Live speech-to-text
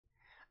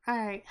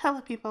Alright,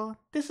 hello people.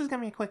 This is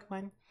gonna be a quick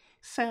one.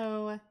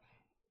 So,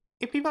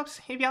 if y'all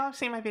have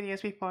seen my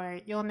videos before,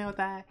 you'll know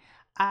that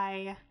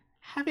I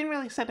haven't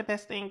really said the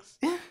best things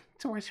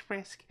towards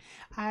Frisk.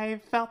 I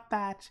felt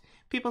that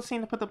people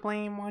seem to put the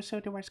blame more so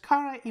towards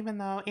Kara, even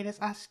though it is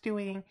us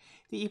doing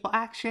the evil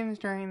actions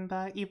during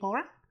the evil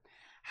rap.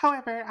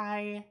 However,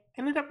 I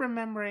ended up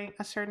remembering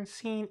a certain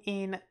scene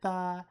in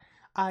the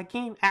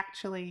game,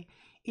 actually.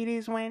 It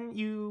is when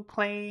you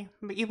play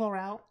the evil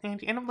route and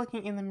you end up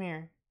looking in the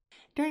mirror.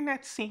 During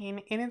that scene,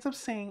 it ends up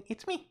saying,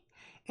 "It's me."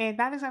 And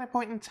that is at a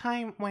point in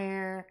time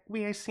where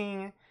we are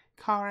seeing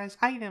Kara's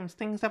items,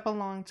 things that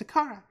belong to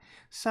Kara.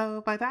 So,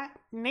 by that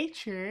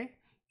nature,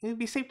 it would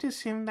be safe to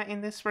assume that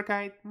in this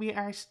regard, we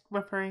are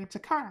referring to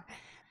Kara.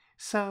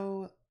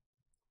 So,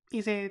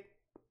 is it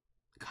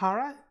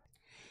Kara?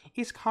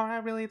 Is Kara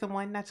really the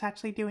one that's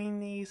actually doing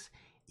these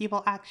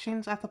evil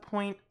actions at the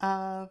point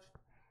of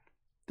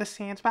the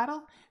Sans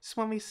battle?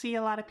 So, when we see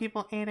a lot of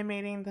people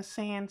animating the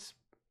Sans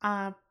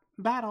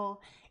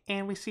battle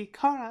and we see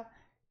Kara,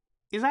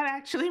 is that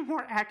actually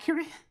more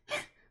accurate?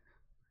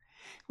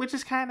 Which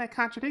is kind of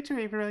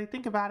contradictory if you really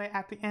think about it.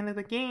 At the end of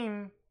the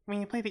game,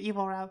 when you play the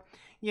evil route,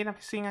 you end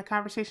up seeing a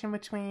conversation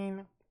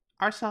between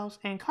ourselves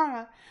and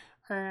Kara,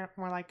 or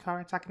more like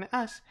Kara talking to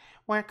us,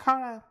 where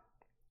Kara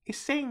is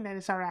saying that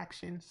it's our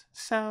actions.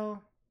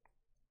 So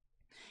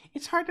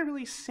it's hard to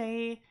really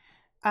say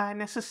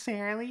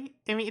necessarily.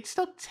 I mean, it's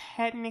still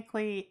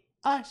technically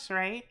us,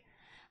 right?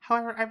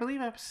 However, I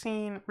believe I've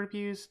seen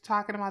reviews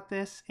talking about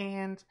this,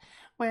 and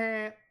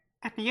where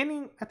at the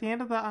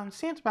end of the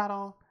Sans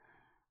battle,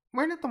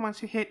 we're not the ones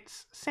who hit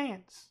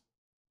Sans,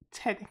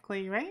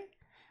 technically, right?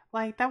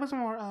 Like that was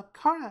more of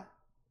Kara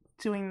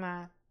doing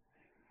that.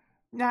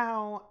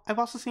 Now, I've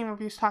also seen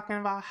reviews talking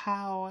about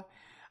how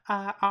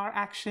our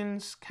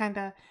actions kind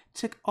of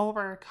took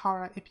over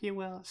Kara, if you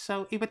will.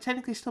 So it would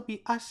technically still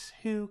be us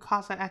who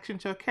caused that action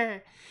to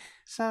occur.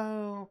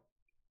 So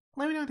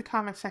let me know in the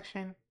comment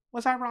section.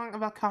 Was I wrong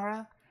about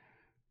Kara?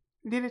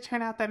 Did it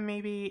turn out that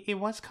maybe it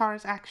was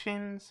Kara's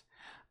actions,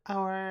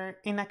 or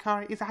in that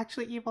Kara is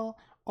actually evil,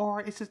 or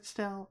is it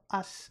still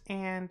us?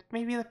 And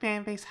maybe the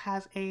fan base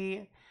has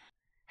an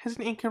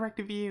incorrect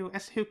view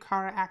as to who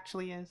Kara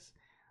actually is.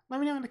 Let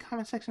me know in the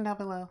comment section down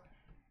below.